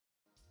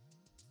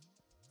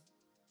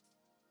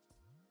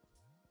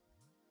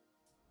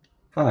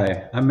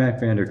Hi, I'm Matt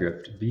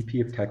Vandergrift,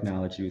 VP of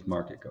Technology with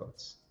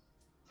marketGOATS.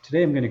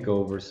 Today I'm going to go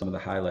over some of the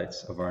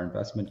highlights of our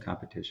investment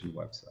competition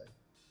website.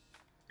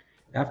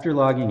 After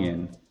logging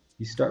in,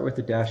 you start with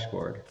the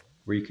dashboard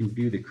where you can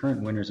view the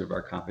current winners of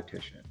our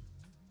competition.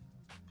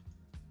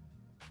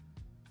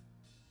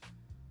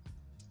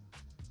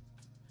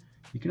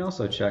 You can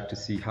also check to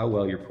see how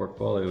well your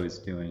portfolio is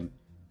doing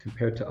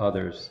compared to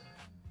others,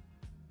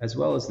 as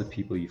well as the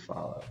people you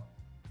follow.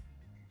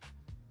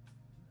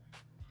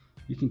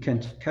 You can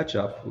catch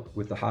up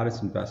with the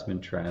hottest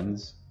investment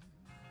trends,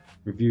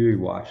 review your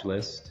watch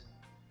list,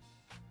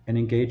 and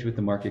engage with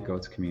the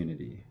marketGOATS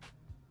community.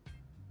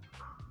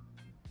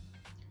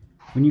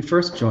 When you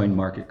first join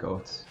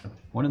marketGOATS,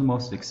 one of the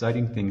most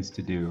exciting things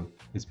to do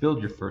is build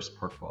your first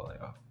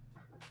portfolio.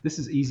 This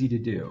is easy to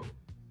do.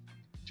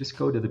 Just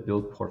go to the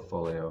Build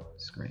Portfolio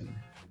screen.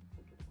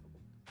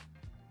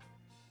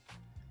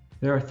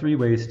 There are three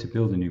ways to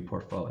build a new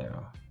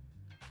portfolio.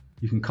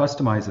 You can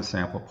customize a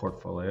sample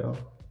portfolio,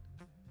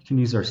 you can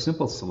use our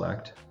simple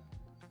select,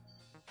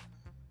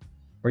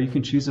 or you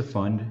can choose a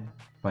fund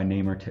by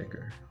name or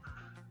ticker.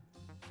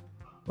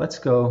 Let's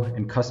go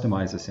and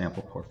customize a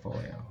sample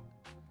portfolio.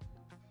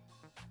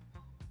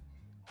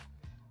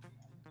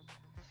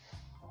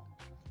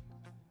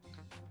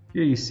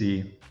 Here you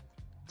see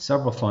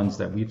several funds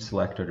that we've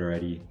selected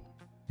already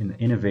in the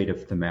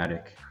innovative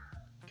thematic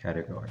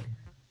category.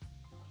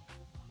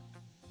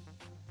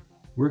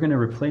 We're going to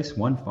replace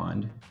one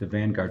fund, the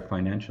Vanguard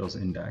Financials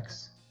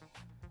Index,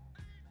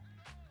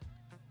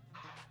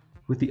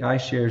 with the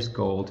iShares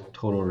Gold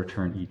Total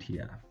Return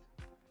ETF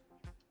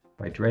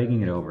by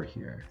dragging it over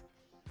here.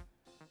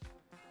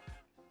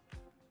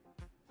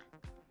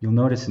 You'll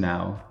notice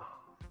now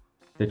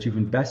that you've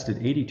invested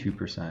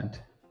 82%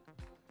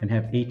 and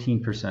have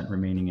 18%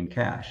 remaining in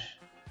cash.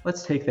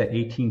 Let's take that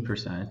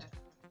 18%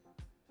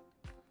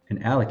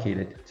 and allocate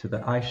it to the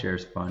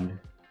iShares fund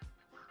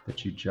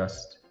that you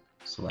just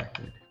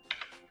selected.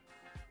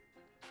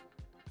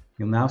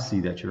 You'll now see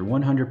that you're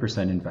 100%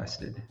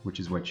 invested, which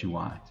is what you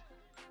want.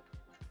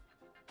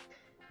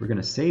 We're going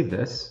to save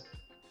this,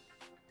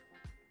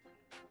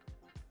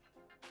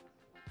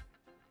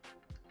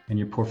 and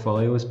your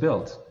portfolio is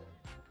built.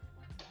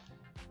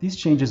 These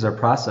changes are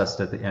processed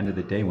at the end of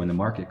the day when the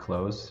market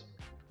closes,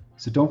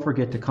 so don't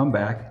forget to come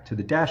back to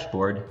the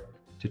dashboard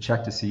to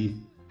check to see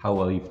how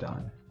well you've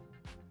done.